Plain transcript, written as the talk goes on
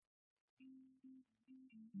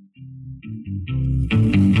Good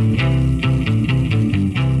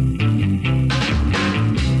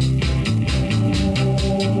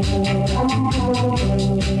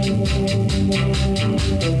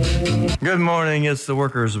morning, it's the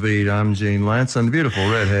Workers' Beat. I'm Gene Lance, and the beautiful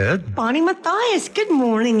redhead Bonnie Matthias. Good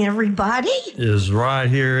morning, everybody. is right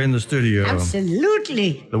here in the studio.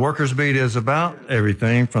 Absolutely. The Workers' Beat is about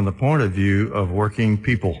everything from the point of view of working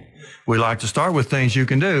people. We like to start with things you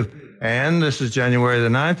can do. And this is January the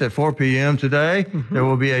 9th at 4 p.m. today. There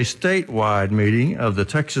will be a statewide meeting of the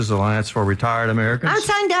Texas Alliance for Retired Americans I'm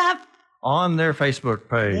signed up. on their Facebook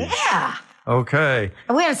page. Yeah. Okay.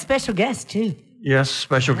 And we have a special guest, too. Yes,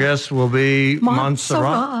 special guest will be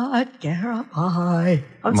Montserrat Garibay.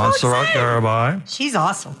 I'm so Montserrat excited. Garibay. She's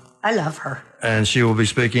awesome. I love her. And she will be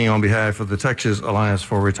speaking on behalf of the Texas Alliance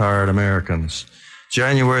for Retired Americans.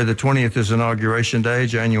 January the 20th is Inauguration Day.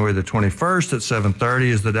 January the 21st at 7:30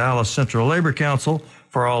 is the Dallas Central Labor Council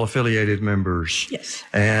for all affiliated members. Yes.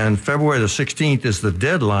 And February the 16th is the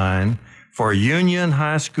deadline for union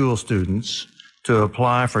high school students to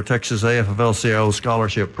apply for Texas AFL-CIO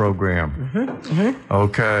scholarship program.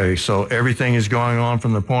 Okay, so everything is going on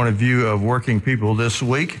from the point of view of working people this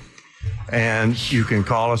week. And you can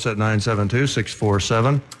call us at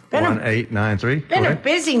 972-647-1893. Been a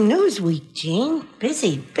busy news week, Gene.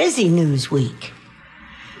 Busy news week.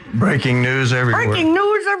 Breaking news everywhere. Breaking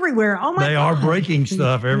news everywhere. Oh, my They God. are breaking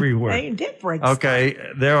stuff everywhere. They did break Okay,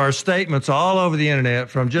 there are statements all over the internet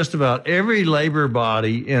from just about every labor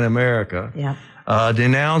body in America Yeah.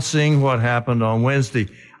 denouncing what happened on Wednesday.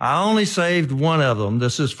 I only saved one of them.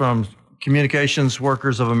 This is from Communications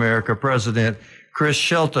Workers of America President Chris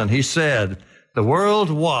Shelton. He said, "The world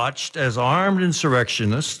watched as armed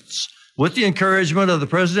insurrectionists, with the encouragement of the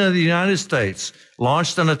President of the United States,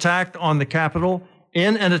 launched an attack on the Capitol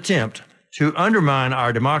in an attempt to undermine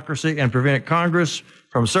our democracy and prevent Congress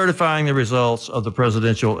from certifying the results of the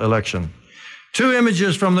presidential election. Two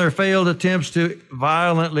images from their failed attempts to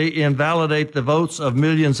violently invalidate the votes of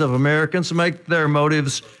millions of Americans make their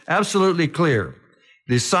motives absolutely clear.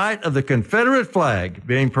 The sight of the Confederate flag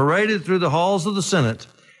being paraded through the halls of the Senate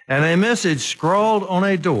and a message scrawled on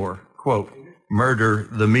a door, quote, 'Murder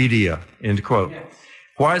the media,' end quote.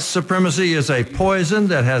 White supremacy is a poison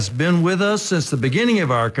that has been with us since the beginning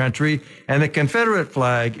of our country, and the Confederate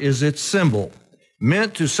flag is its symbol,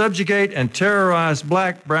 meant to subjugate and terrorize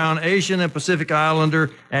Black, Brown, Asian, and Pacific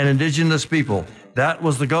Islander and indigenous people. That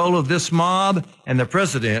was the goal of this mob and the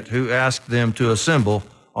president who asked them to assemble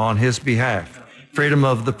on his behalf. Freedom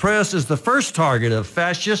of the press is the first target of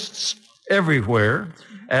fascists everywhere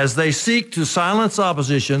as they seek to silence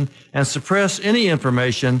opposition and suppress any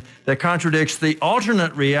information that contradicts the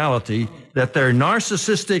alternate reality that their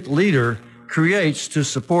narcissistic leader creates to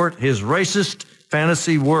support his racist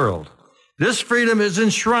fantasy world. This freedom is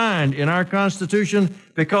enshrined in our Constitution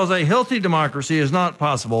because a healthy democracy is not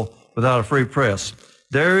possible without a free press.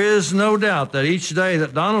 There is no doubt that each day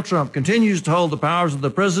that Donald Trump continues to hold the powers of the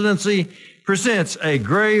presidency presents a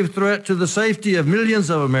grave threat to the safety of millions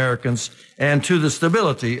of Americans and to the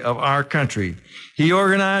stability of our country. He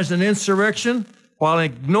organized an insurrection while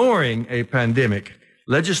ignoring a pandemic.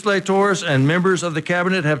 Legislators and members of the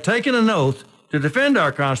cabinet have taken an oath to defend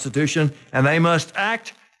our Constitution, and they must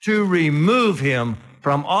act to remove him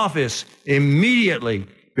from office immediately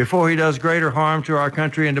before he does greater harm to our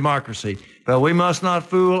country and democracy. But we must not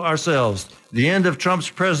fool ourselves. The end of Trump's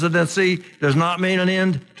presidency does not mean an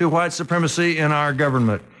end to white supremacy in our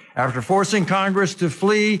government. After forcing Congress to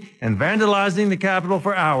flee and vandalizing the Capitol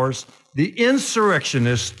for hours, the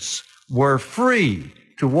insurrectionists were free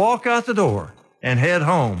to walk out the door and head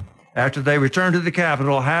home. After they returned to the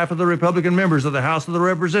Capitol, half of the Republican members of the House of the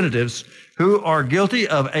Representatives who are guilty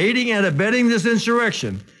of aiding and abetting this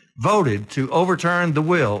insurrection voted to overturn the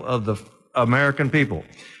will of the American people.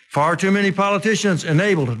 Far too many politicians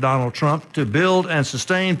enabled Donald Trump to build and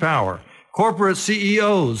sustain power. Corporate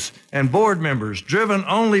CEOs and board members, driven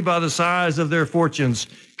only by the size of their fortunes,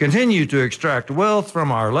 continue to extract wealth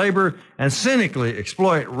from our labor and cynically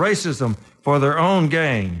exploit racism for their own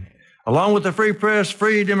gain. Along with the free press,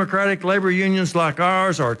 free democratic labor unions like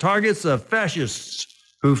ours are targets of fascists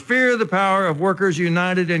who fear the power of workers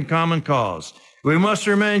united in common cause. We must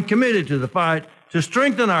remain committed to the fight to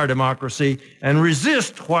strengthen our democracy and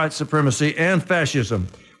resist white supremacy and fascism.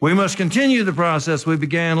 We must continue the process we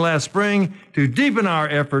began last spring to deepen our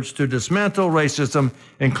efforts to dismantle racism,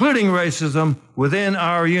 including racism within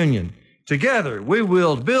our union. Together, we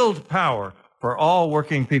will build power for all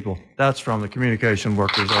working people. That's from the Communication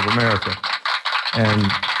Workers of America.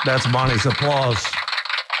 And that's Bonnie's applause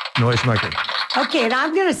noisemaker. Okay, and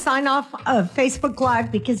I'm going to sign off of Facebook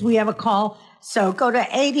Live because we have a call. So go to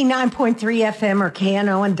 89.3 FM or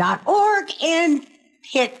KNON.org and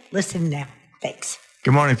hit listen now. Thanks.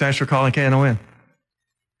 Good morning. Thanks for calling KNON.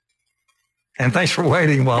 And thanks for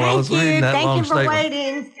waiting while I was reading that long statement. Thank you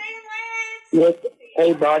for waiting. Yes.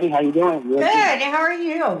 Hey, buddy. How you doing? Good. How are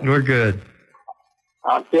you? We're good.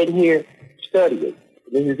 I'm sitting here studying.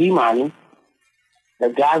 This is Imani, the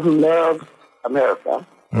guy who loves America,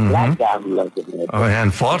 the black guy who loves America. Oh,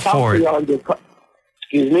 and fought for it.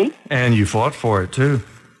 Excuse me? And you fought for it, too.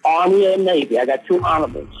 Army and Navy. I got 2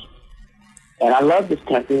 honorables. And I love this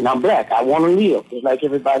country, and I'm black. I want to live just like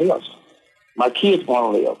everybody else. My kids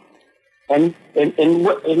want to live. And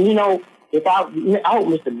you know, if I hope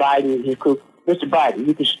Mr. Biden and his crew, Mr. Biden,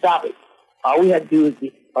 you can stop it. All we have to do is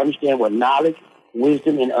understand what knowledge,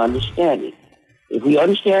 wisdom, and understanding. If we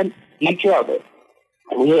understand each other,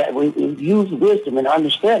 and we use wisdom and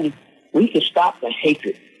understanding, we can stop the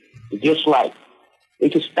hatred, the dislike. We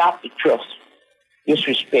can stop the trust,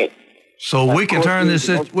 disrespect. So we can turn this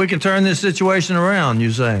situation around,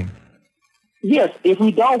 you're saying? Yes, if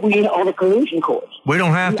we don't, we're on a collusion course. We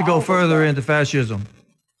don't have to go further into fascism.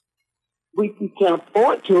 We can't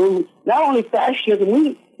afford to. Not only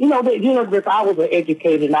fascism, if I was an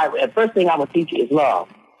educator, and the first thing I would teach you is love.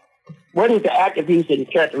 What is the attributes and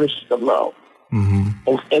characteristics of love? Mm-hmm.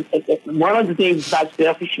 And one of the things about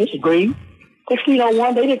selfishness, greed. Because,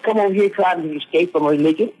 they didn't come over here trying to escape from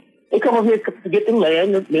religion. They come over here to get the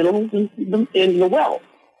land, the minerals, and the wealth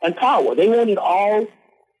and power. They want it all,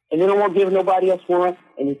 and they don't want to give nobody else one,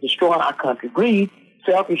 and it's destroying our country. Greed,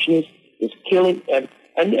 selfishness is killing, and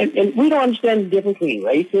we don't understand the difference between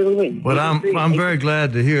race and religion. But I'm very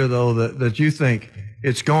glad to hear, though, that you think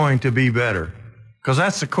it's going to be better. Because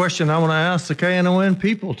that's the question I want to ask the KNON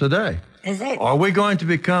people today. Is it? Are we going to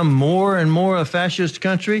become more and more a fascist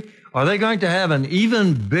country? Are they going to have an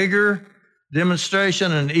even bigger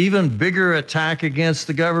demonstration, an even bigger attack against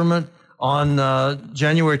the government on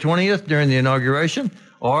January 20th during the inauguration?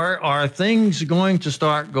 Or are things going to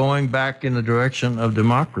start going back in the direction of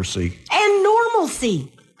democracy? And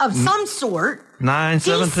normalcy of some sort.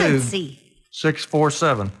 972 Decency.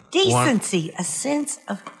 647. Decency. A sense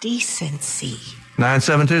of decency.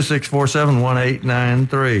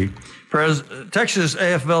 972-647-1893. Texas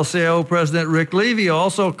AFL-CIO President Rick Levy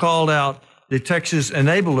also called out the Texas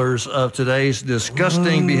enablers of today's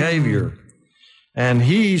disgusting behavior. And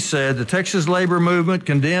he said the Texas labor movement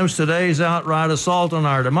condemns today's outright assault on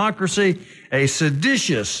our democracy, a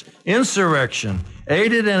seditious insurrection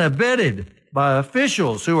aided and abetted by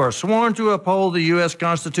officials who are sworn to uphold the U.S.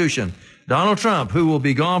 Constitution. Donald Trump, who will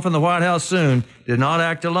be gone from the White House soon, did not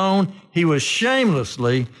act alone. He was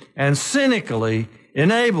shamelessly and cynically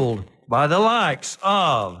enabled by the likes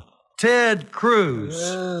of Ted Cruz,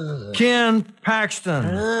 Ken Paxton,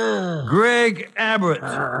 Greg Abbott,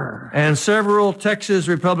 and several Texas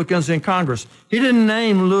Republicans in Congress. He didn't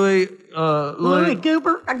name Louis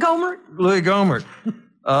Gohmert. Louis Gohmert.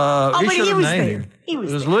 But he was there. Him.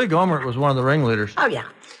 Louis Gohmert was one of the ringleaders. Oh, yeah.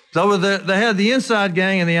 So they had the inside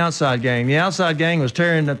gang and the outside gang. The outside gang was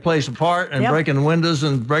tearing the place apart and breaking windows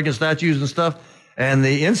and breaking statues and stuff. And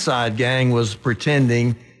the inside gang was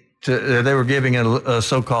pretending they were giving it a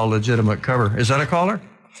so-called legitimate cover. Is that a caller?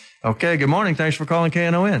 Okay, good morning. Thanks for calling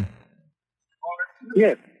KNON.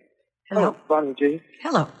 Yes. Hello. Morning, G.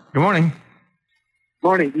 Hello. Good morning.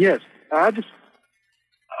 Morning, yes. My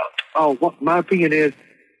opinion is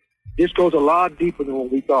this goes a lot deeper than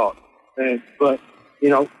what we thought. But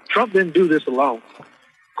Trump didn't do this alone. Of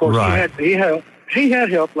course, right. he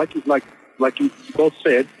had help, like you both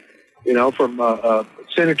said, from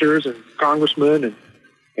senators and congressmen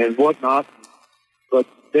and whatnot. But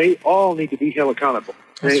they all need to be held accountable.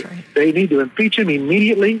 That's right. They need to impeach him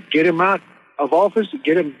immediately, get him out of office,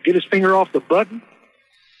 get his finger off the button.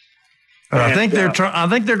 I think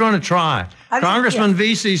they're going to try. Congressman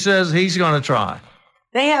Vesey says he's going to try.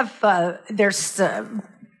 They have.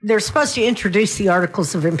 They're supposed to introduce the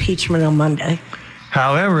articles of impeachment on Monday.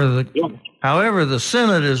 However, the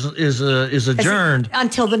Senate is adjourned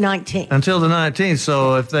until the 19th. Until the 19th.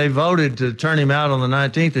 So if they voted to turn him out on the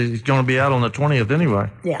 19th, he's going to be out on the 20th anyway.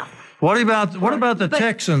 Yeah. What about the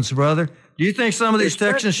Texans, brother? Do you think some of these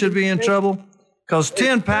Texans should be in trouble? Because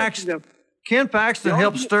Ken Paxton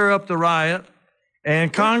helped stir up the riot,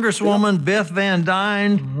 and Congresswoman Beth Van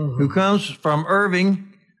Dyne, who comes from Irving,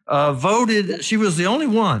 voted. She was the only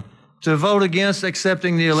one to vote against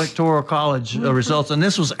accepting the Electoral College results, and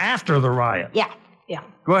this was after the riot. Yeah.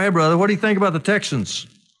 Go ahead, brother. What do you think about the Texans?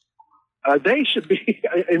 They should be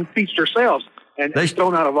impeached themselves and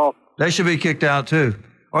thrown out of office. They should be kicked out too,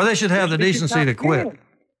 or they should have the decency to quit.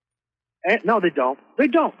 No, they don't. They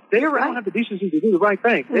don't. They You're right. don't have the decency to do the right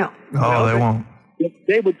thing. No. They won't.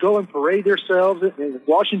 They would go and parade themselves in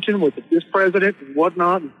Washington with this president and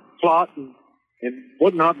whatnot, and plot and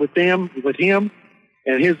whatnot with him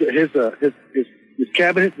and his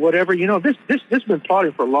cabinet, whatever. This has been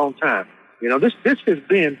plotting for a long time. This has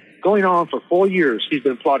been going on for 4 years. He's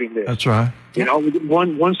been plotting this. That's right.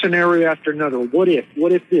 One scenario after another. What if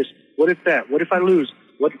this? What if that? What if I lose?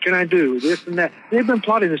 What can I do? This and that. They've been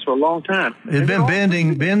plotting this for a long time. It's been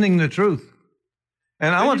bending the truth.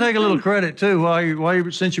 And I want to take a little credit too,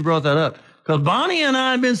 since you brought that up, because Bonnie and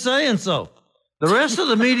I have been saying so. The rest of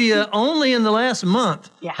the media only in the last month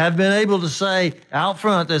have been able to say out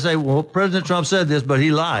front, they say, well, President Trump said this, but he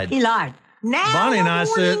lied. He lied. Now, Bonnie and I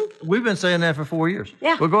said, we've been saying that for 4 years.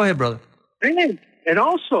 Yeah. Well, go ahead, brother. And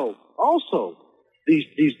also these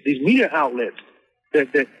media outlets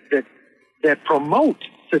that promote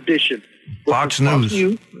sedition. Fox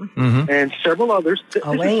News. And several others. This is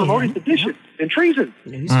promoting sedition and treason.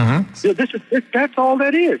 That's all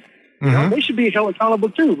that is. They should be held accountable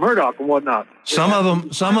too, Murdoch and whatnot. Some of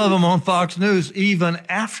them on Fox News, even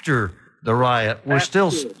after the riot,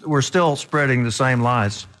 we're still spreading the same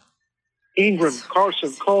lies. Ingram,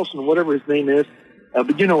 Carlson, whatever his name is,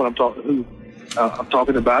 but you know what I'm talking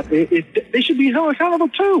about. They should be held accountable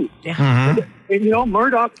too. And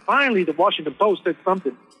Murdoch, finally, the Washington Post said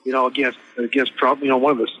something, against Trump.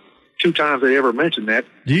 One of the 2 times they ever mentioned that.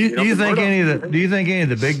 Do you think any of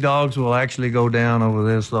the big dogs will actually go down over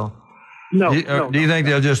this though? No. Do you think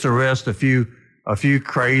they'll just arrest a few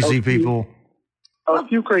crazy people? A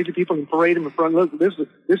few crazy people and parade them in front. Look, this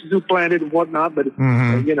is who planned it and whatnot. But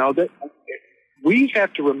that we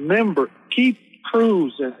have to remember, keep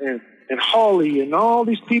Cruz and Hawley and all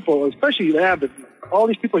these people, especially Abbott, all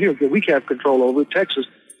these people here that we have control over, Texas,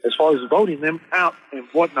 as far as voting them out and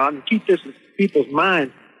whatnot, and keep this in people's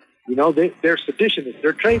minds. They're seditionists.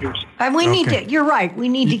 They're traitors. And we need to, you're right, we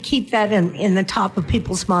need to keep that in the top of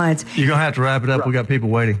people's minds. You're going to have to wrap it up. We got people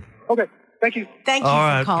waiting. Okay. Thank you. Thank you All for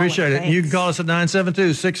right. calling. Appreciate it. Thanks. You can call us at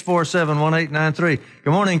 972-647-1893.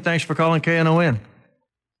 Good morning. Thanks for calling KNON.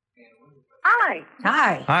 Hi.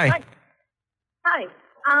 Hi.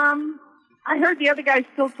 I heard the other guy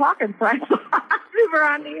still talking, so I thought we were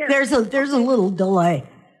on the air. There's a little delay.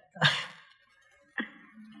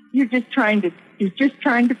 You're just trying to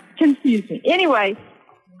confuse me. Anyway,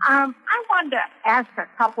 I wanted to ask a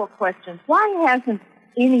couple of questions. Why hasn't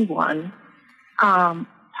anyone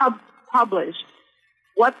published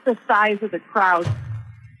what the size of the crowd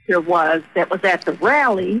there was that was at the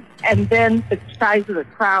rally, and then the size of the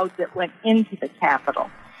crowd that went into the Capitol?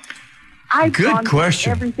 I've Good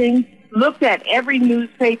question. Everything, looked at every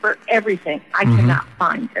newspaper, everything. I cannot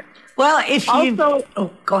find it. Well, if you...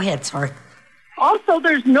 Also, go ahead, sorry. Also,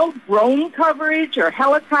 there's no drone coverage or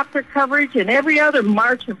helicopter coverage in every other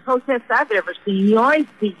march and protest I've ever seen. You always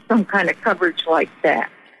see some kind of coverage like that.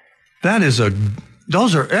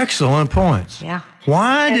 Those are excellent points. Yeah.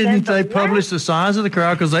 Why didn't they publish the size of the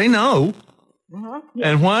crowd? Because they know.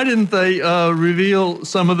 And why didn't they reveal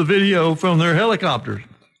some of the video from their helicopters?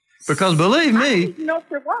 Because believe me, I didn't know if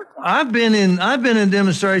there was one. I've been in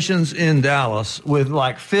demonstrations in Dallas with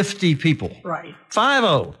like 50 people. Right.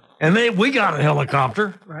 50. And we got a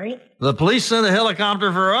helicopter. Right. The police sent a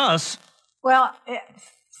helicopter for us. Well,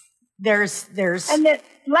 there's... And then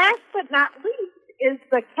last but not least is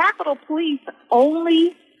the Capitol Police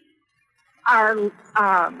only are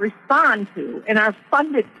respond to and are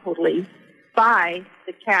funded totally by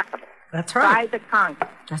the Capitol. That's right. By the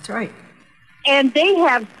Congress. That's right. And they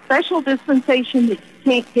have special dispensation that you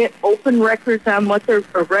can't get open records on what their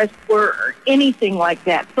arrests were or anything like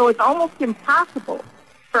that. So it's almost impossible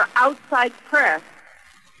for outside press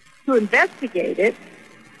to investigate it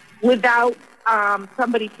without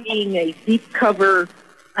somebody being a deep cover,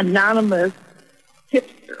 anonymous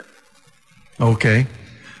tipster. Okay.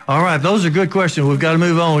 All right. Those are good questions. We've got to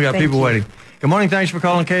move on. We got people waiting. Good morning. Thanks for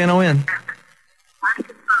calling KNON.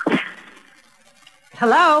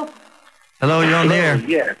 Hello. Hello. You're on the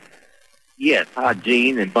air. Yes. Hi,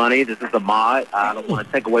 Gene and Bunny. This is Ahmad. I don't want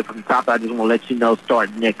to take away from the topic. I just want to let you know,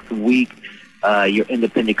 starting next week, your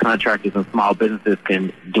independent contractors and small businesses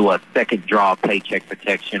can do a second draw paycheck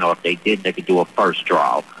protection, or if they didn't, they could do a first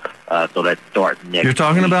draw. So that starts next You're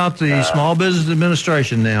talking week. about the Small Business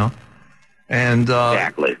Administration now. And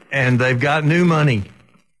Exactly. And they've got new money.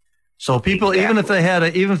 So people, even if they had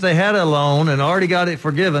a loan and already got it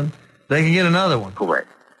forgiven, they can get another one. Correct.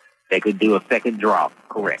 They could do a second draw.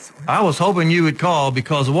 Correct. I was hoping you would call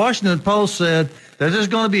because the Washington Post said that there's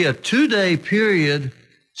going to be a 2-day period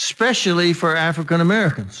specially for African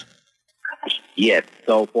Americans. Yes.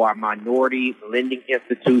 So for our minority lending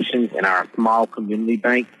institutions and our small community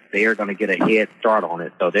banks, they're going to get a head start on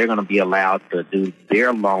it. So they're going to be allowed to do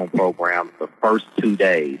their loan program the first 2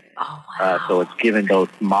 days. Oh, wow. So it's giving those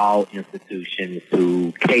small institutions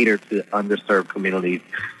to cater to underserved communities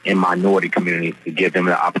and minority communities to give them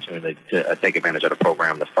the opportunity to take advantage of the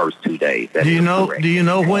program the first 2 days. Do you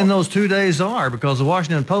know when those 2 days are? Because the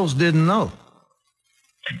Washington Post didn't know.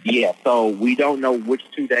 Yeah, so we don't know which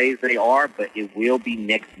 2 days they are, but it will be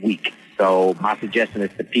next week. So my suggestion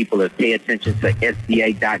is to people to pay attention to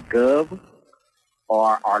SBA.gov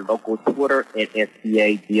or our local Twitter at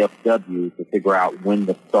SBA-DFW to figure out when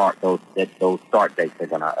those start dates are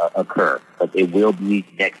going to occur. But it will be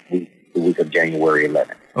next week, the week of January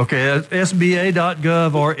 11th. Okay, that's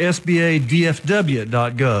SBA.gov or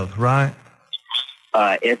SBA-DFW.gov, right?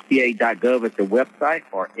 SBA.gov is the website,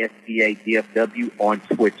 or SBA-DFW on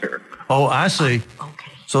Twitter. Oh, I see.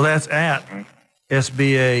 Okay. So that's at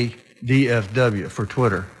SBA-DFW for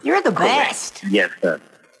Twitter. You're the best. Yes, sir.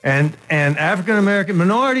 And African-American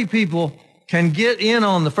minority people can get in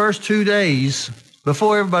on the first 2 days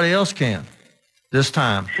before everybody else can this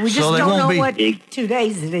time. We just so they don't won't know be, what 2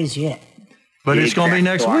 days it is yet. But it's going to be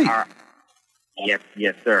next week. Yes,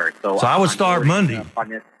 sir. So I would start Monday.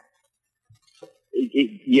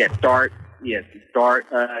 Start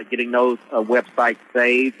getting those websites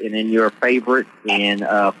saved and in your favorites, and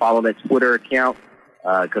follow that Twitter account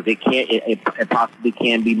because it possibly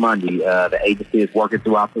can be Monday. The agency is working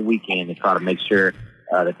throughout the weekend to try to make sure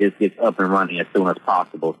that this gets up and running as soon as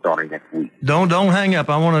possible starting next week. Don't hang up.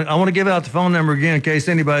 I want to give out the phone number again in case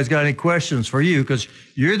anybody's got any questions for you, because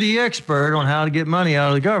you're the expert on how to get money out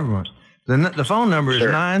of the government. The phone number is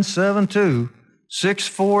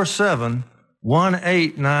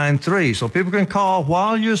 972-647-1893. So people can call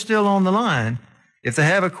while you're still on the line if they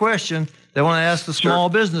have a question they want to ask the Small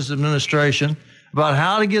Business Administration about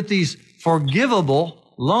how to get these forgivable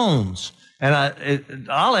loans. And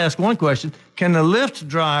I'll ask one question: can the Lyft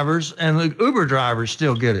drivers and the Uber drivers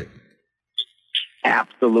still get it?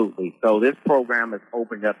 Absolutely. So this program is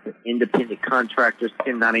opened up to independent contractors,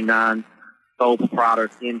 1099, sole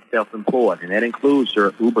proprietors, and self-employed, and that includes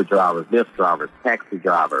your Uber drivers, Lyft drivers, taxi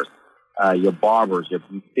drivers, your barbers, your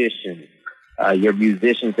beauticians, your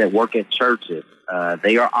musicians that work at churches.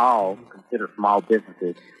 They are all considered small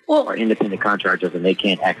businesses or independent contractors, and they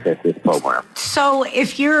can't access this program. So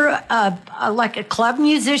if you're like a club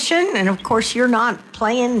musician, and of course you're not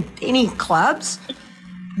playing any clubs,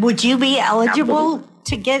 would you be eligible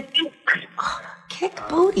to get kick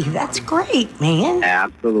booty? That's great, man.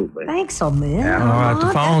 Absolutely. Thanks, old man. All right,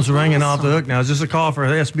 the phone's ringing off the hook now. Is this a call for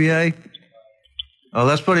the SBA? Oh,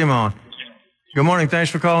 let's put him on. Good morning.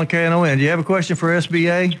 Thanks for calling KNON. Do you have a question for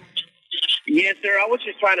SBA? Yes, sir. I was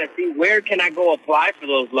just trying to see where can I go apply for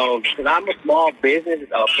those loans, because I'm a small business,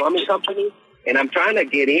 a plumbing company, and I'm trying to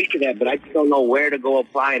get into that, but I just don't know where to go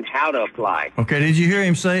apply and how to apply. Okay. Did you hear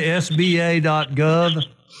him say SBA.gov?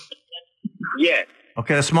 Yes.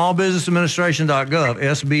 Okay, that's smallbusinessadministration.gov,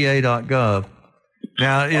 SBA.gov.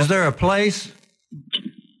 Now, is there a place,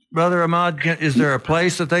 Brother Ahmad, is there a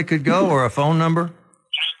place that they could go or a phone number?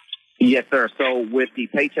 Yes, sir. So with the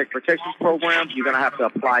Paycheck Protection Program, you're going to have to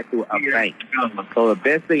apply to a bank. So the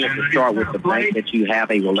best thing is to start with the bank that you have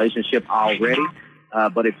a relationship already.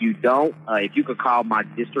 But if you don't, if you could call my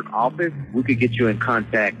district office, we could get you in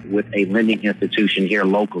contact with a lending institution here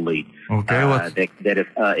locally that is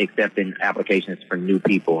accepting applications for new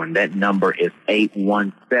people. And that number is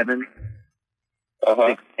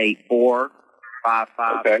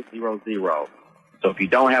 817-684-5500. So if you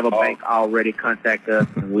don't have a bank already, contact us,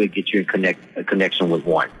 and we'll get you in a connection with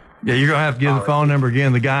one. Yeah, you're going to have to give the phone number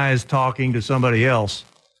again. The guy is talking to somebody else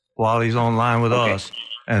while he's online with us.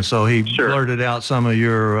 And so he blurted out some of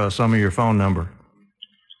your phone number.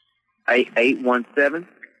 817-684-5500.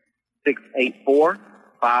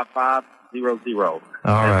 That's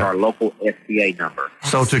our local SBA number.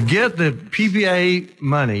 So to get the PPA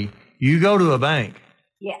money, you go to a bank.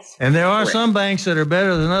 Yes. And there are some banks that are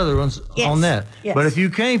better than other ones on that. Yes. But if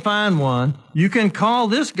you can't find one, you can call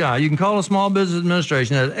this guy. You can call the Small Business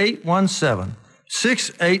Administration at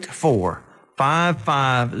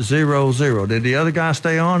 817-684-5500. Did the other guy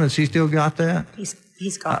stay on? Has he still got that? He's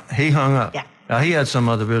gone. He hung up. Yeah. He had some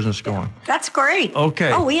other business going. That's great.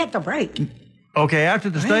 Okay. Oh, we had to break. Okay,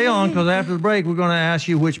 after the stay on, because after the break, we're going to ask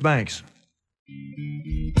you which banks.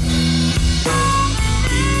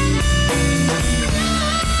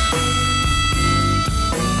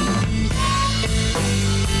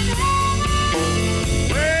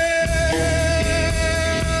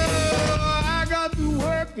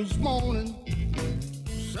 This morning,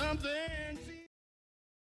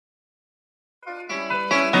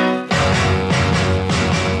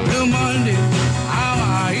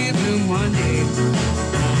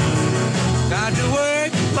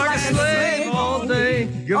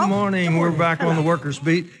 morning. We're back on the Workers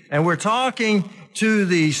Beat, and we're talking to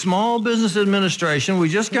the Small Business Administration. We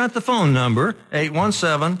just got the phone number,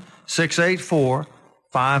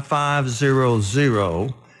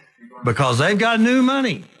 817-684-5500, because they've got new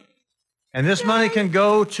money. And this money can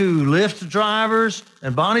go to Lyft drivers,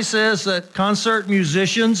 and Bonnie says that concert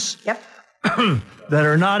musicians that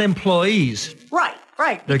are not employees. Right.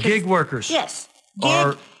 The gig workers. Yes.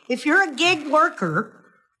 If you're a gig worker,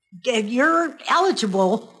 you're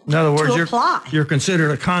eligible in other words, to apply. You're considered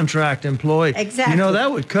a contract employee. Exactly. You know,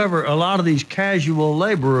 that would cover a lot of these casual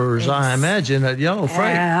laborers, I imagine, at Yellow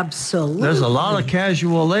Freight. Absolutely. There's a lot of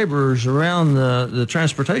casual laborers around the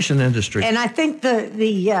transportation industry. And I think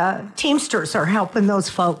the Teamsters are helping those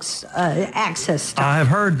folks access stuff. I have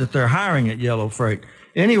heard that they're hiring at Yellow Freight.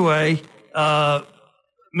 Anyway,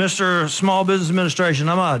 Mr. Small Business Administration,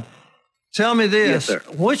 Ahmad, tell me this. Yes, sir.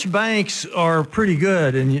 Which banks are pretty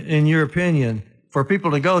good, in your opinion, for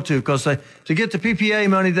people to go to? Because to get the PPA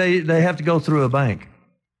money, they have to go through a bank.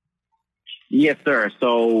 Yes, sir.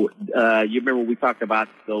 So you remember we talked about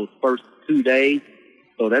those first 2 days?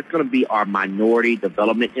 So that's going to be our minority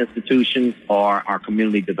development institutions or our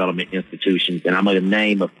community development institutions. And I'm going to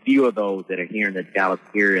name a few of those that are here in the Dallas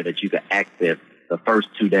area that you can access the first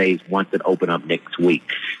 2 days once it open up next week.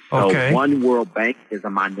 Okay. So One World Bank is a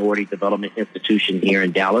minority development institution here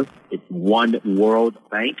in Dallas. It's One World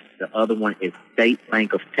Bank. The other one is State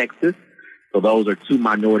Bank of Texas. So those are two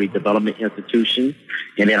minority development institutions.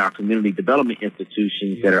 And then our community development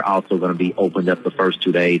institutions that are also going to be opened up the first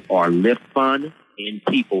 2 days are Lyft Fund and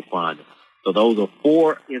People Fund. So those are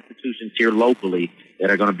four institutions here locally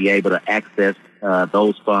that are going to be able to access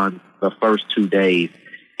those funds the first 2 days.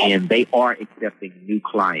 And they are accepting new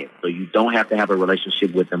clients. So you don't have to have a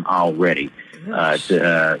relationship with them already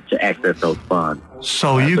to access those funds.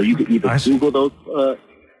 So you can either Google those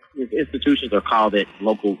institutions or call that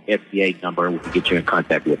local SBA number and we can get you in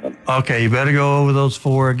contact with them. Okay, you better go over those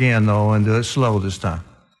four again, though, and do it slow this time.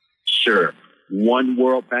 Sure. One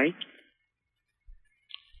World Bank,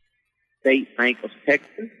 State Bank of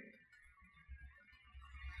Texas,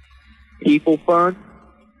 People Fund,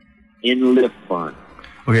 and Lyft Fund.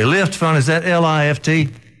 Okay, Lyft Fund, is that L-I-F-T?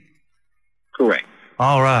 Correct.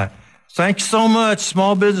 All right. Thanks so much.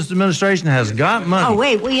 Small Business Administration has got money. Oh,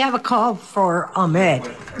 wait, we have a call for Ahmed.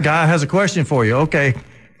 Guy has a question for you. Okay,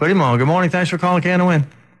 put him on. Good morning. Thanks for calling Can to Win.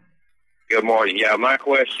 Good morning. Yeah, my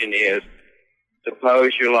question is,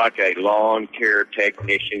 suppose you're like a lawn care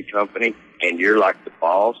technician company and you're like the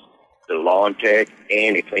boss, the lawn tech,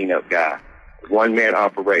 and a cleanup guy. One-man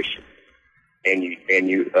operation. And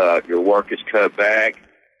your work is cut back,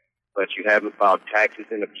 but you haven't filed taxes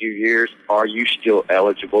in a few years. Are you still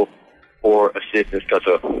eligible for assistance?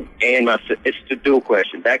 It's the dual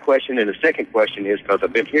question. That question and the second question is because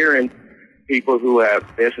I've been hearing people who have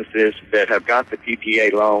businesses that have got the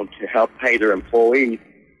PPA loan to help pay their employees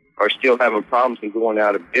are still having problems in going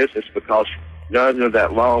out of business because none of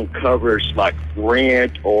that loan covers like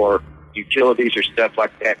rent or utilities or stuff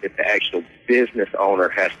like that the actual business owner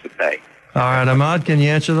has to pay. All right, Ahmad, can you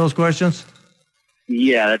answer those questions?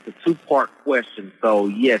 Yeah, that's a two-part question. So,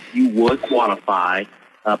 yes, you would qualify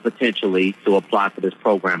potentially to apply for this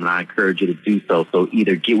program, and I encourage you to do so. So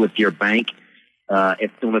either get with your bank as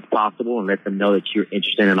soon as possible and let them know that you're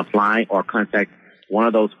interested in applying, or contact one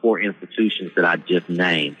of those four institutions that I just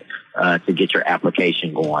named to get your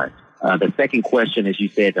application going. The second question, as you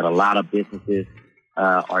said, that a lot of businesses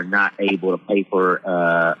are not able to pay for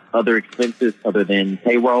other expenses other than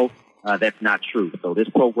payroll. That's not true. So this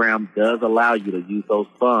program does allow you to use those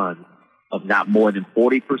funds of not more than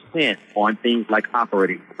 40% on things like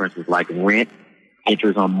operating expenses like rent,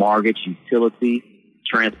 interest on mortgage, utilities,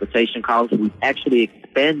 transportation costs. We've actually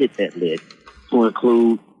expanded that list to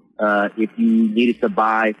include if you needed to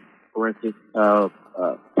buy, for instance,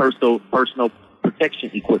 personal protection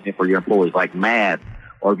equipment for your employees like masks,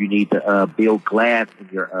 or if you need to build glass in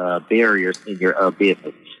your barriers in your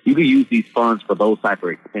business. You can use these funds for those type of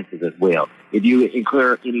expenses as well. If you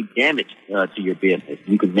incur any damage to your business,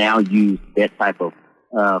 you can now use that type of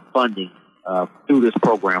funding through this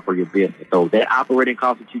program for your business. So that operating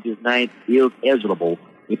cost that you just named is eligible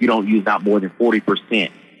if you don't use not more than 40%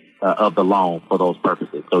 of the loan for those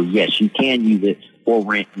purposes. So yes, you can use it for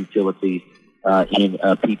rent, utilities, and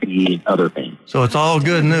PPE and other things. So it's all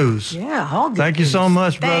good news. Yeah, all good Thank you so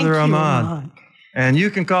much, Brother Ahmad. And you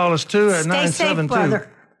can call us too at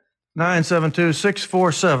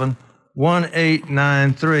 972-647-1893.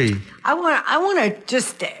 I want to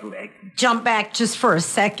just jump back just for a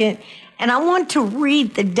second, and I want to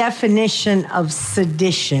read the definition of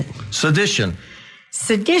sedition. Sedition.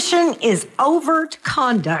 Sedition is overt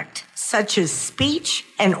conduct such as speech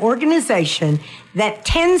and organization that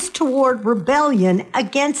tends toward rebellion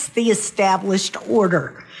against the established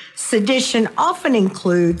order. Sedition often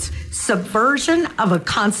includes subversion of a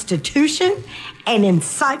constitution and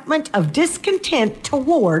incitement of discontent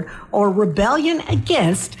toward or rebellion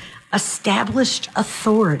against established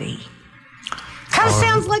authority. Kind of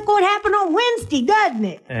sounds like what happened on Wednesday, doesn't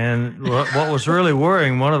it? And what was really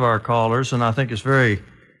worrying one of our callers, and I think it's very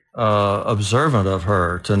observant of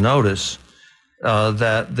her to notice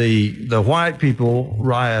that the white people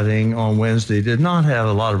rioting on Wednesday did not have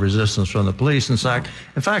a lot of resistance from the police. In fact,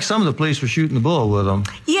 some of the police were shooting the bull with them.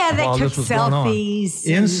 Yeah, they took selfies.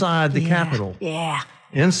 Inside the Capitol. Yeah.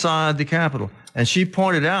 Inside the Capitol. And she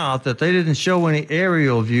pointed out that they didn't show any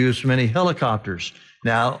aerial views from any helicopters.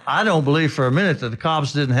 Now, I don't believe for a minute that the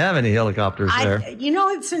cops didn't have any helicopters there.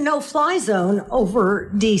 It's a no-fly zone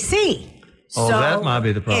over D.C., so that might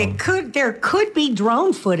be the problem. There could be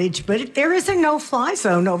drone footage, but there is a no-fly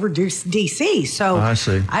zone over D.C. So I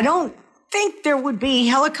see. I don't think there would be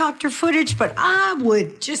helicopter footage, but I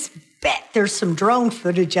would just bet there's some drone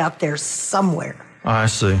footage out there somewhere. I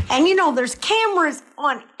see. And there's cameras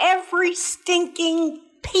on every stinking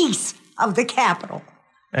piece of the Capitol.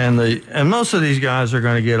 And most of these guys are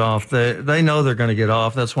going to get off. They know they're going to get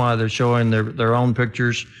off. That's why they're showing their own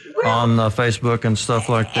pictures on Facebook and stuff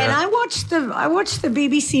like that. And I watched the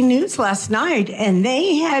BBC News last night, and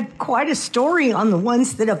they had quite a story on the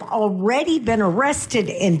ones that have already been arrested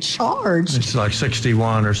and charged. It's like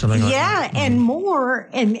 61 or something like that. Yeah, and more.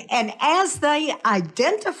 And as they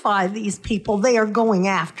identify these people, they are going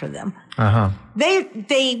after them. Uh-huh.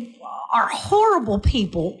 They are horrible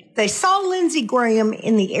people. They saw Lindsey Graham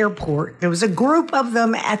in the airport. There was a group of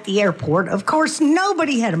them at the airport. Of course,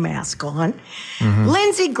 nobody had a mask on. Mm-hmm.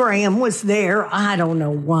 Lindsey Graham was there. I don't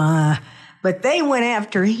know why, but they went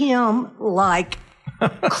after him like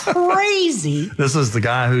crazy. This is the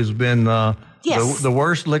guy who's been the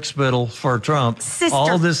worst lickspittle for Trump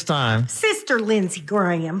all this time. Sister Lindsey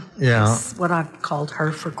Graham. Yeah. That's what I've called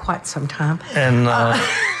her for quite some time. And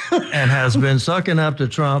and has been sucking up to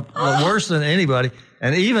Trump worse than anybody.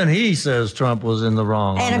 And even he says Trump was in the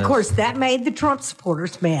wrong. And of course, that made the Trump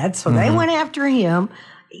supporters mad. So they went after him.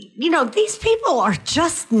 These people are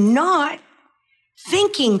just not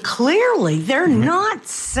thinking clearly. They're not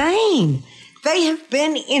sane. They have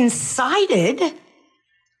been incited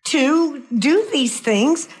to do these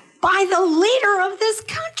things by the leader of this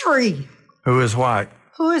country. Who is white.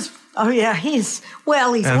 He's orange.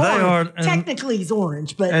 Technically, he's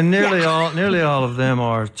orange, but nearly all of them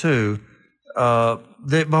are too.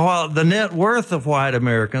 While the net worth of white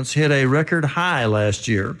Americans hit a record high last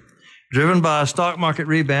year, driven by a stock market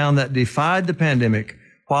rebound that defied the pandemic,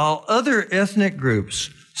 while other ethnic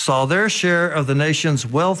groups saw their share of the nation's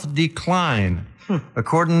wealth decline.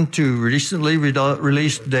 According to recently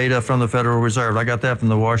released data from the Federal Reserve. I got that from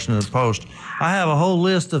the Washington Post. I have a whole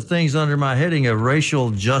list of things under my heading of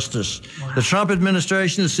racial justice. Wow. The Trump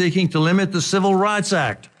administration is seeking to limit the Civil Rights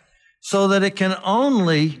Act so that it can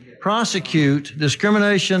only prosecute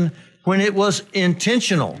discrimination when it was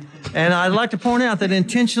intentional. And I'd like to point out that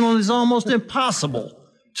intentional is almost impossible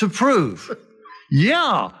to prove.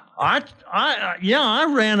 Yeah. I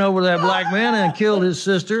ran over that black man and killed his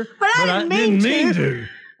sister, but I didn't mean to.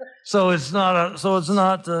 So it's not.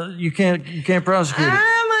 You can't prosecute it.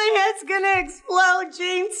 My head's gonna explode,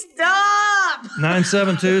 Gene. Stop.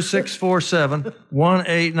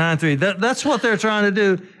 972-647-1893. That's what they're trying to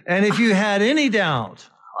do. And if you had any doubt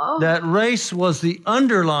that race was the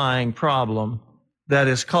underlying problem that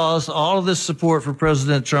has caused all of this support for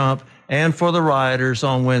President Trump and for the rioters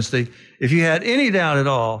on Wednesday, if you had any doubt at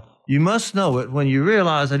all, you must know it when you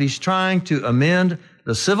realize that he's trying to amend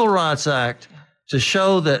the Civil Rights Act to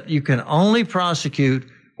show that you can only prosecute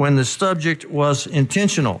when the subject was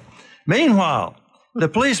intentional. Meanwhile, the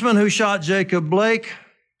policeman who shot Jacob Blake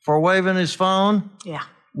for waving his phone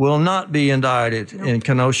will not be indicted in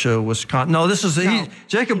Kenosha, Wisconsin. No,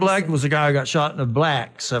 Jacob Blake was the guy who got shot in the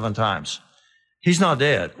back 7 times. He's not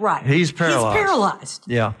dead. Right. He's paralyzed. He's paralyzed.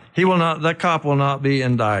 Yeah. That cop will not be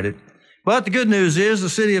indicted. But the good news is the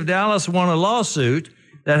city of Dallas won a lawsuit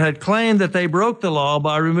that had claimed that they broke the law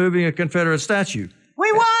by removing a Confederate statue.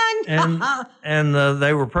 We won! And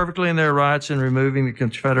they were perfectly in their rights in removing the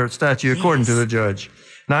Confederate statue, according to the judge.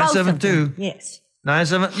 972. Yes.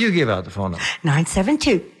 97. You give out the phone number.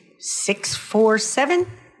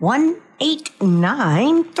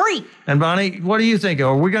 972-647-1893. And Bonnie, what do you think?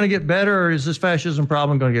 Are we going to get better, or is this fascism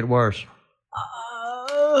problem going to get worse?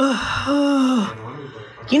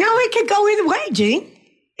 It could go either way, Gene.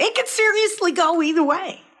 It could seriously go either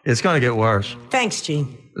way. It's going to get worse. Thanks,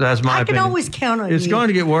 Gene. That's my I opinion. can always count on It's you. going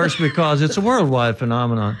to get worse because it's a worldwide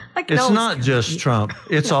phenomenon. I can It's always not count just on you. Trump.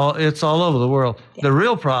 It's all over the world. Yeah. The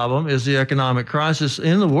real problem is the economic crisis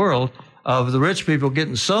in the world of the rich people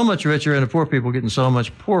getting so much richer and the poor people getting so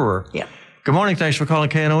much poorer. Yeah. Good morning. Thanks for calling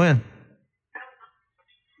KNON.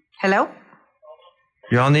 Hello?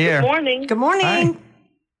 You're on the air. Good morning. Good morning. Hi.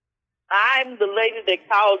 I'm the lady that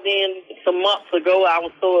called in some months ago. I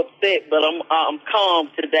was so upset, but I'm calm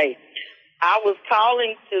today. I was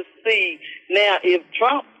calling to see now if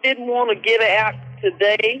Trump didn't want to get out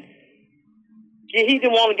today, he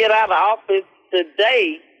didn't want to get out of office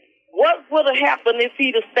today. What would have happened if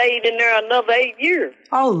he'd have stayed in there another 8 years?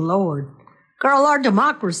 Oh, Lord. Girl, our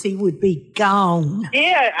democracy would be gone.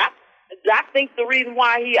 Yeah, I think the reason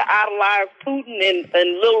why he idolized Putin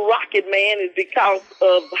and Little Rocket Man is because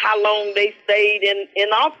of how long they stayed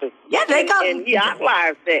in office. Yeah, they got... And he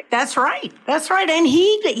idolized that. That's right. That's right. And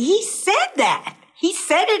he said that. He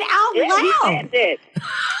said it out loud. He said that.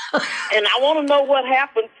 And I want to know what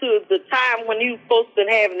happened to the time when he was supposed to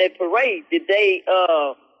be having that parade. Did they,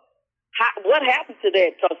 what happened to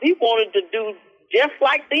that? Because he wanted to do just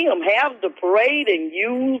like them, have the parade and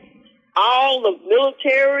use all the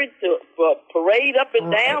military to parade up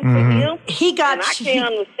and down for him. He got... And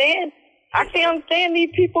I can't understand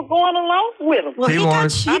these people going along with him. Well,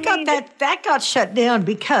 that got shut down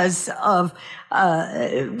because of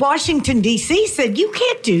Washington, D.C. said, you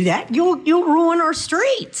can't do that. You'll ruin our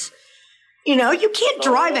streets. You know, you can't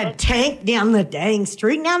drive a tank down the dang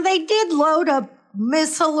street. Now, they did load a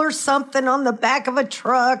missile or something on the back of a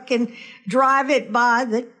truck and drive it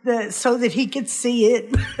by so that he could see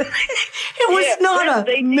it. It was not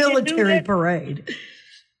a military parade.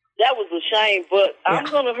 That was a shame, but I'm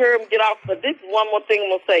going to hear him get off. But this is one more thing I'm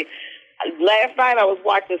going to say. Last night I was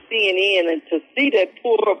watching CNN, and to see that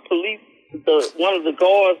poor police, one of the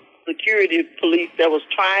guards, security police that was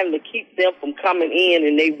trying to keep them from coming in,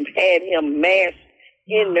 and they had him mashed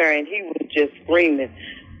in there, and he was just screaming.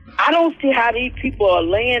 I don't see how these people are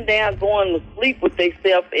laying down going to sleep with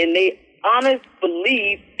themselves, and they honestly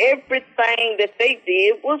believe everything that they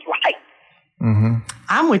did was right. Mm-hmm.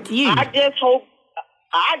 I'm with you. I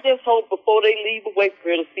just hope before they leave away from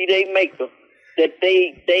here to see their maker that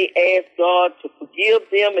they ask God to forgive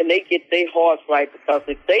them and they get their hearts right. Because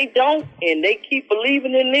if they don't and they keep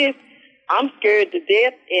believing in this, I'm scared to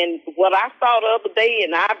death. And what I saw the other day,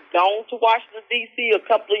 and I've gone to Washington, D.C. a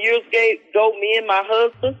couple of years ago, me and my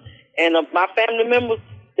husband and my family members,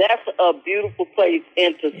 that's a beautiful place.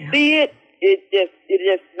 And to see it, it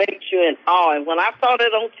just makes you in awe. And when I saw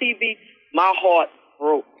that on TV, my heart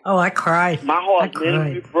broke. Oh, I cried. My heart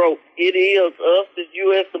literally broke. It is us, the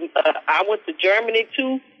U.S. I went to Germany,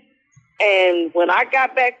 too. And when I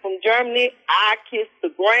got back from Germany, I kissed the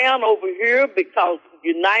ground over here because the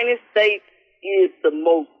United States is the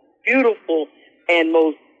most beautiful and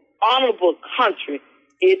most honorable country.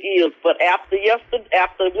 It is. But after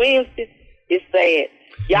Wednesday, it's sad.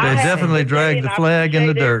 They definitely dragged the flag in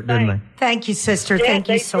the dirt, didn't they? Thank you, sister. Thank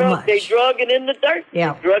you so much. They drug it in the dirt.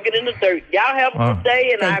 Yeah. They drug it in the dirt. Y'all have a good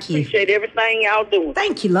day, and I appreciate everything y'all doing.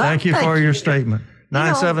 Thank you, love. Thank you for your statement.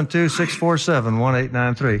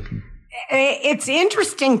 972-647-1893. It's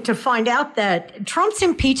interesting to find out that Trump's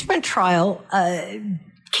impeachment trial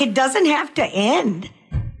doesn't have to end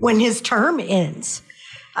when his term ends.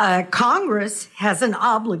 Congress has an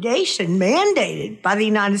obligation mandated by the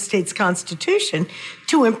United States Constitution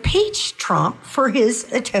to impeach Trump for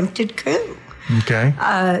his attempted coup. Okay.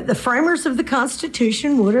 The framers of the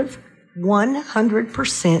Constitution would have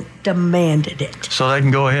 100% demanded it. So they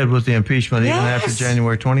can go ahead with the impeachment even after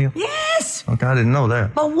January 20th? Yes. Okay, I didn't know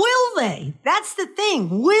that. But will they? That's the thing.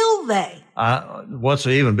 Will they? What's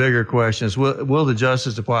an even bigger question is, will the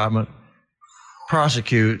Justice Department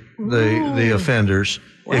prosecute the offenders?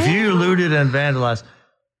 Well, if you looted and vandalized,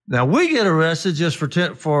 now we get arrested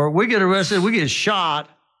we get shot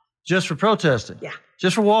just for protesting. Yeah.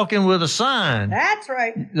 Just for walking with a sign. That's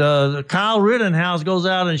right. Kyle Rittenhouse goes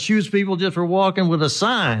out and shoots people just for walking with a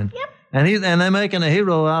sign. Yep. And they're making a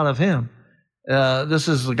hero out of him. This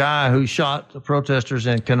is the guy who shot the protesters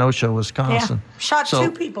in Kenosha, Wisconsin. Yeah. Shot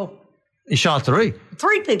 2 people. He shot 3.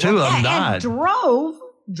 3 people. 2 of them died. And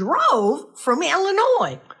drove from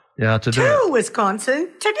Illinois. Yeah, to do it. To Wisconsin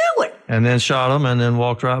to do it. And then shot them and then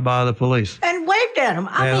walked right by the police. And waved at them.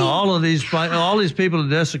 I mean, all these people that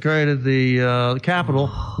desecrated the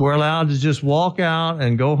Capitol were allowed to just walk out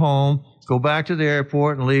and go home, go back to the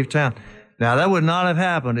airport and leave town. Now, that would not have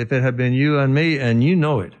happened if it had been you and me, and you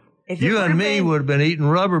know it. You and me would have been eating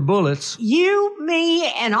rubber bullets. You, me,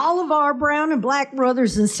 and all of our brown and black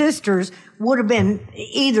brothers and sisters would have been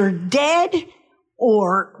either dead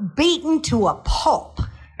or beaten to a pulp.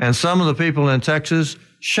 And some of the people in Texas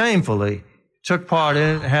shamefully took part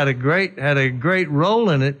in it, had a great role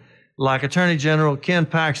in it, like Attorney General Ken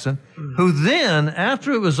Paxton, who then,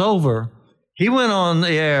 after it was over, he went on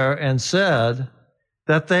the air and said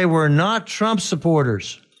that they were not Trump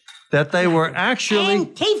supporters, that they were actually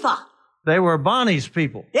Antifa. They were Bonnie's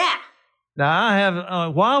people. Yeah. Now I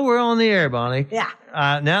have, while we're on the air, Bonnie. Yeah.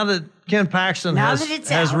 Now that Ken Paxton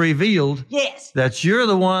has out. revealed that you're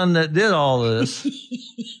the one that did all this,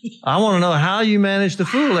 I want to know how you managed to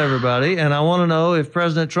fool everybody, and I want to know if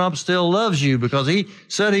President Trump still loves you, because he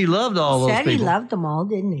said he loved all those people. He loved them all,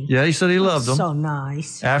 didn't he? Yeah, he said he loved them. So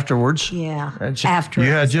nice. Afterwards. Yeah. Afterwards.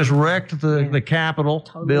 You had just wrecked the Capitol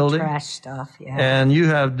building. Trash stuff, yeah. And you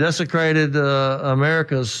have desecrated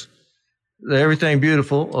America's everything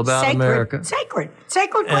beautiful about America. Sacred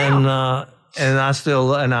ground. And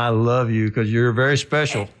I love you because you're very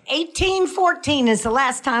special. 1814 is the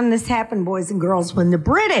last time this happened, boys and girls, when the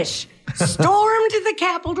British stormed the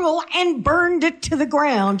Capitol and burned it to the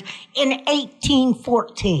ground in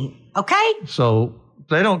 1814. Okay? So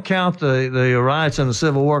they don't count the riots in the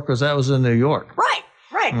Civil War because that was in New York. Right.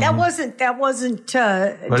 Mm-hmm. That wasn't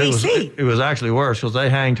D.C. It was actually worse because they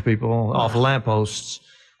hanged people off lampposts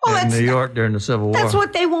in New York during the Civil War. That's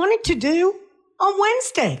what they wanted to do on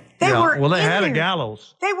Wednesday. They had a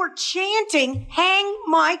gallows. They were chanting, "Hang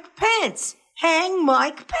Mike Pence, hang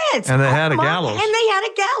Mike Pence." And they had a gallows.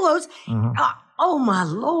 Mm-hmm. Oh, my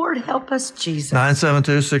Lord, help us, Jesus.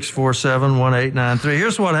 972-647-1893.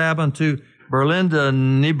 Here's what happened to Berlinda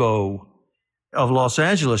Nebo of Los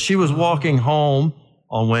Angeles. She was walking home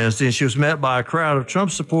on Wednesday, and she was met by a crowd of Trump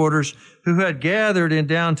supporters who had gathered in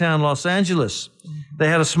downtown Los Angeles. They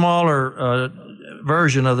had a smaller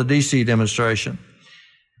version of the D.C. demonstration.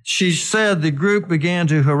 She said the group began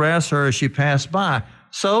to harass her as she passed by.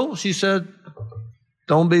 So she said,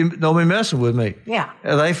 don't be messing with me. Yeah.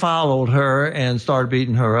 And they followed her and started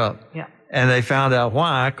beating her up. Yeah. And they found out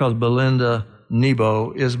why, because Belinda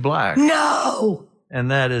Nebo is black. No! And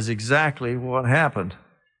that is exactly what happened.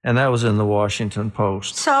 And that was in the Washington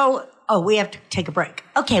Post. So, we have to take a break.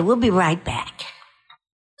 Okay, we'll be right back.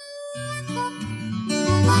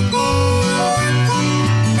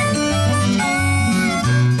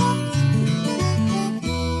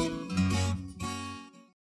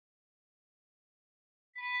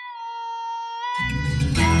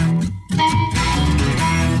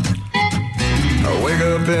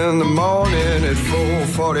 In the morning at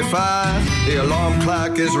 4:45, the alarm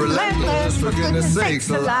clock is relentless. For goodness sakes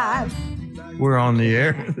alive. We're on the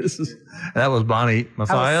air. That was Bonnie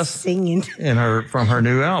Matthias singing from her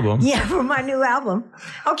new album. Yeah, from my new album.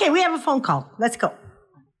 Okay, we have a phone call. Let's go.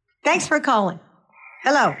 Thanks for calling.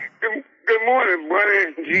 Hello. Good morning, Bonnie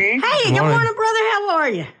and Gene. Hey, good morning, brother. How are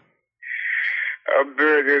you? I'm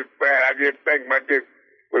doing just fine. I just think about this.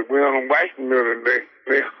 We're on Washington today.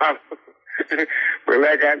 But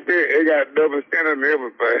like I said, they got double standard and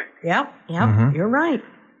everything. Yep. Mm-hmm. You're right. I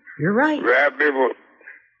remember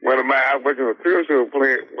I was in a fuel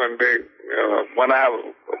plant one day when I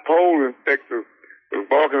was a poll inspector was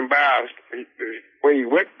walking by where he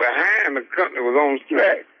went behind the company was on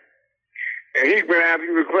strike. And he went out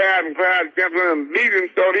through the crowd and jumped in and beat him,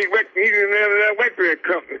 so he didn't ever wait for that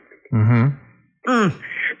company. Mm-hmm.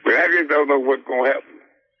 But I just don't know what's going to happen.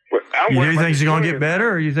 Do you think it's going to get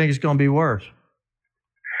better, or you think it's going to be worse?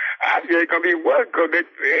 I think it's going to be worse because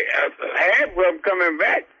half of them coming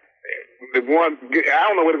back. The one, I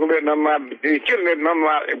don't know what they're going to let them out. They shouldn't let them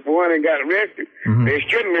out if one ain't got arrested. Mm-hmm. They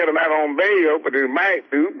shouldn't let them out on bail, but they might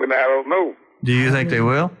do, but I don't know. Do you think they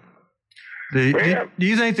will? Do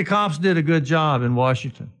you think the cops did a good job in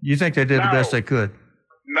Washington? Do you think they did the best they could?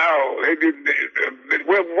 No. They did.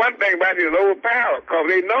 Well, one thing about it is overpowered because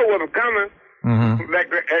they know what's coming. Mm-hmm.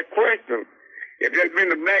 Like that question. If there's been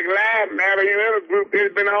the Black Lives Matter in other group,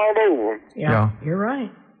 it's been all over. Yeah. You're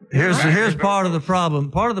right. Here's part of the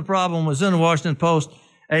problem. Part of the problem was in the Washington Post.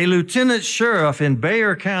 A lieutenant sheriff in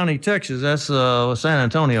Bexar County, Texas, that's San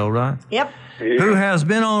Antonio, right? Yep. Who has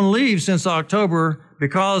been on leave since October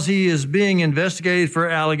because he is being investigated for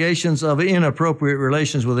allegations of inappropriate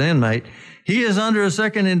relations with an inmate. He is under a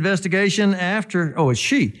second investigation after, it's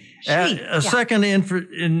she. Second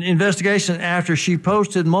investigation after she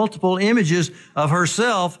posted multiple images of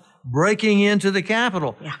herself breaking into the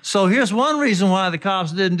Capitol. Yeah. So here's one reason why the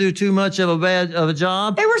cops didn't do too much of a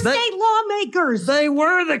job. They were state lawmakers. They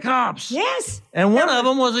were the cops. Yes. And one of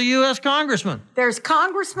them was a U.S. congressman. There's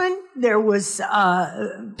congressmen. There was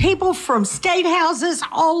people from state houses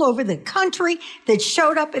all over the country that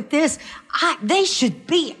showed up at this. They should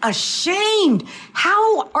be ashamed.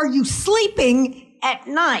 How are you sleeping at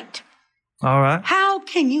night All right. How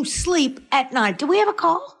can you sleep at night? Do we have a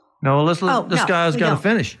call? No, this guy's got to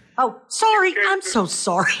finish. Oh, sorry. I'm so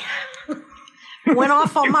sorry. Went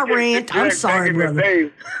off on my rant. I'm sorry, back in the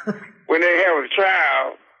days, when they have a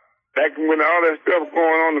trial, back when all that stuff going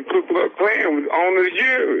on, the Ku Klux Klan was on the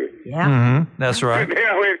jury. Yeah. Mm-hmm. That's right. They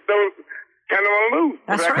always those kind of on loose.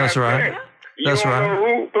 That's right. That's right. You don't know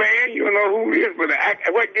who's playing, you don't know who is, but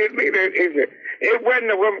what gets me there is that it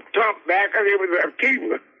wasn't a Trump backer, it was a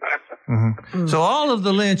keeper. Mm-hmm. So all of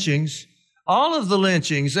the lynchings,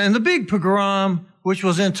 and the big pogrom, which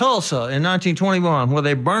was in Tulsa in 1921, where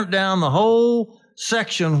they burnt down the whole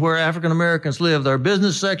section where African Americans lived, their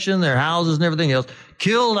business section, their houses and everything else,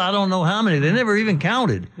 killed I don't know how many. They never even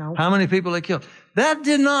counted how many people they killed. That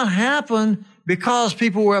did not happen because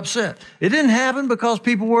people were upset. It didn't happen because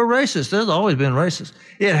people were racist. There's always been racist.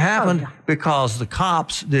 It happened because the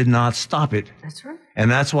cops did not stop it. That's right.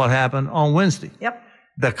 And that's what happened on Wednesday. Yep.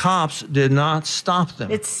 The cops did not stop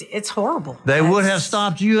them. It's horrible. They would have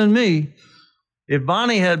stopped you and me. If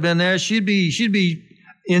Bonnie had been there, she'd be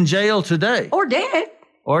in jail today. Or dead.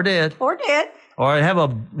 Or dead. Or dead. Or have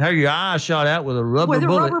your eyes shot out with a rubber bullet.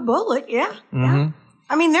 With a rubber bullet, yeah. Mm-hmm. Yeah.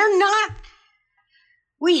 I mean, they're not.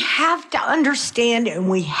 We have to understand and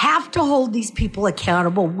we have to hold these people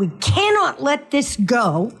accountable. We cannot let this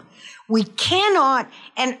go. We cannot,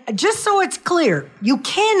 and just so it's clear, you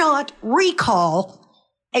cannot recall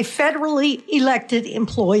a federally elected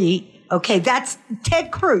employee. Okay, that's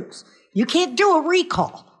Ted Cruz. You can't do a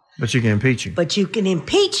recall. But you can impeach him. But you can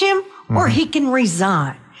impeach him or he can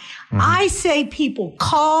resign. I say people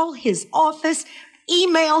call his office,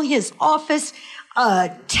 email his office,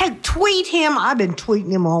 tweet him. I've been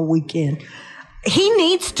tweeting him all weekend. He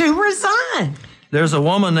needs to resign. There's a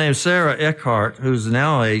woman named Sarah Eckhart who's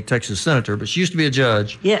now a Texas senator, but she used to be a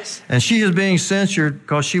judge. Yes. And she is being censured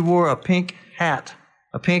because she wore a pink hat,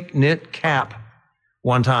 a pink knit cap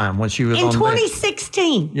one time when she was in on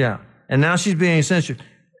 2016. Yeah. And now she's being censored.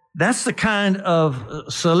 That's the kind of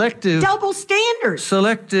selective double standards,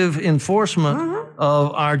 selective enforcement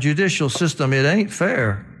of our judicial system. It ain't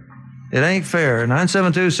fair. It ain't fair.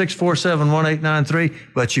 972-647-1893.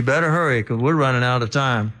 But you better hurry because we're running out of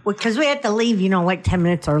time. Because we had to leave, like 10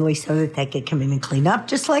 minutes early so that they could come in and clean up.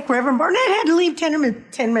 Just like Reverend Barnett had to leave 10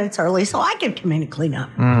 minutes early so I could come in and clean up.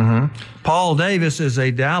 Mm-hmm. Paul Davis is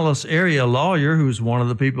a Dallas area lawyer who's one of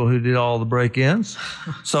the people who did all the break-ins.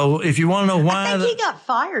 So if you want to know why he got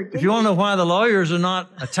fired. If you want to know why the lawyers are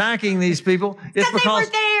not attacking these people, it's because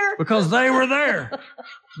they were there. Because they were there.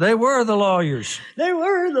 They were the lawyers. They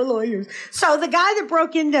were the lawyers. So the guy that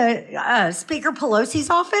broke into Speaker Pelosi's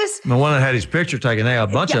office. The one that had his picture taken, they had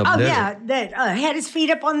a bunch of them. That had his feet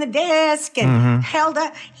up on the desk and held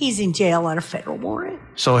up. He's in jail on a federal warrant.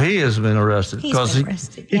 So he has been arrested because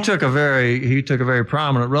he took a very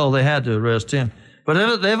prominent role. They had to arrest him,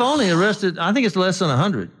 but they've only arrested. I think it's less than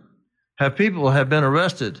 100. People have been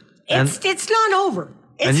arrested. It's not over.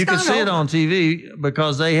 And you can see it on TV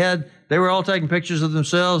because they were all taking pictures of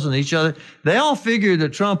themselves and each other. They all figured that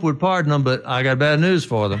Trump would pardon them, but I got bad news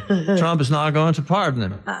for them. Trump is not going to pardon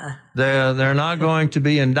them. They're not going to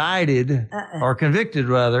be indicted or convicted,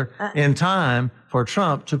 rather, in time for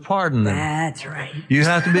Trump to pardon them. That's right. You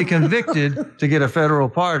have to be convicted to get a federal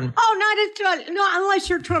pardon. Oh, not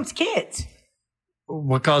unless you're Trump's kids.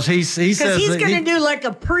 Because he says he's going to do like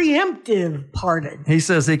a preemptive pardon. He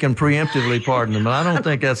says he can preemptively pardon them, but I don't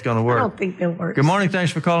think that's going to work. I don't think that works. Good morning. Thanks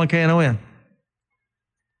for calling KNON.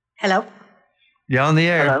 Hello. You're on the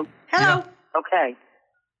air. Hello. Yeah. Okay.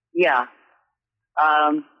 Yeah.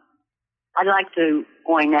 I'd like to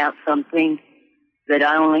point out something that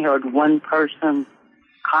I only heard one person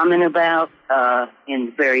comment about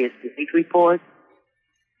in various news reports,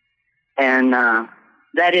 and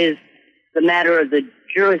that is the matter of the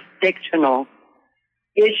jurisdictional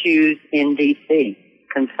issues in D.C.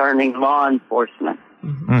 concerning law enforcement.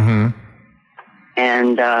 Mm-hmm.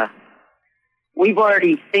 And we've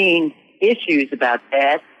already seen issues about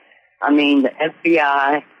that. I mean, the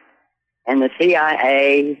FBI and the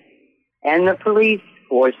CIA and the police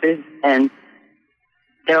forces, and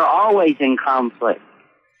they're always in conflict.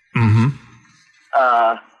 Mm-hmm.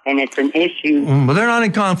 And it's an issue. But they're not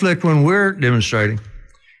in conflict when we're demonstrating.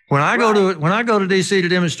 When I go to D.C. to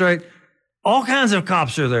demonstrate, all kinds of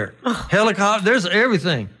cops are there. Helicopter, there's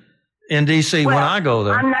everything in D.C. when I go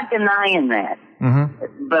there. I'm not denying that.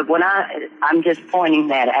 Mm-hmm. But I'm just pointing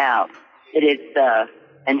that out, that it's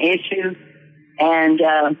an issue and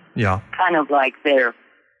kind of like their,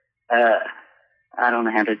 I don't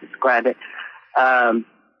know how to describe it,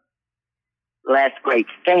 last great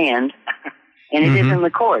stand, and it is in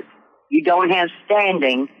the courts. You don't have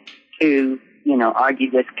standing to, argue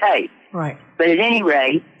this case. Right. But at any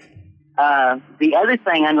rate, the other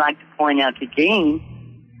thing I'd like to point out to Gene,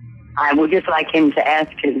 I would just like him to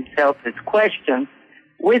ask himself this question.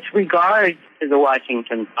 With regards to the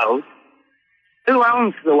Washington Post, who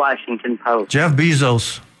owns the Washington Post? Jeff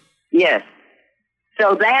Bezos. Yes.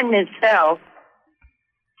 So that in itself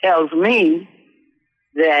tells me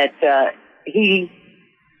that he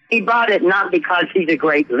bought it not because he's a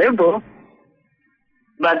great liberal,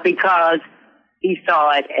 but because he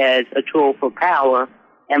saw it as a tool for power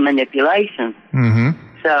and manipulation. Mm-hmm.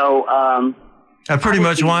 So that's pretty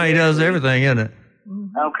much why he does everything, isn't it?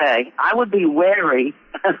 Okay, I would be wary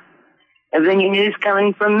of any news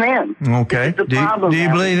coming from them. Okay. Do you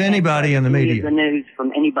believe anybody in the media? The news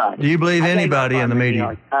from anybody. Do you believe anybody in the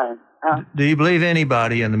media? Do you believe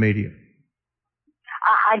anybody in the media?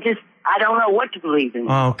 I don't know what to believe in.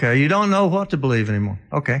 Okay, you don't know what to believe anymore.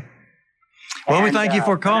 Okay. Well, we thank you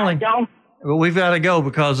for calling. Well, we've got to go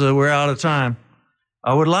because we're out of time.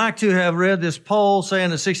 I would like to have read this poll saying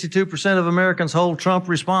that 62% of Americans hold Trump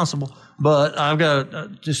responsible, but I've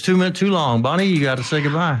got just 2 minutes too long. Bonnie, you got to say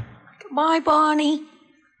goodbye. Goodbye, Bonnie.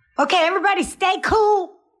 Okay, everybody stay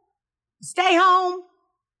cool. Stay home.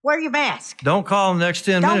 Wear your mask. Don't call in the next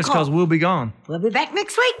 10 minutes because we'll be gone. We'll be back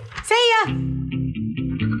next week. See ya.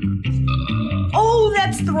 Oh,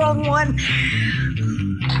 that's the wrong one.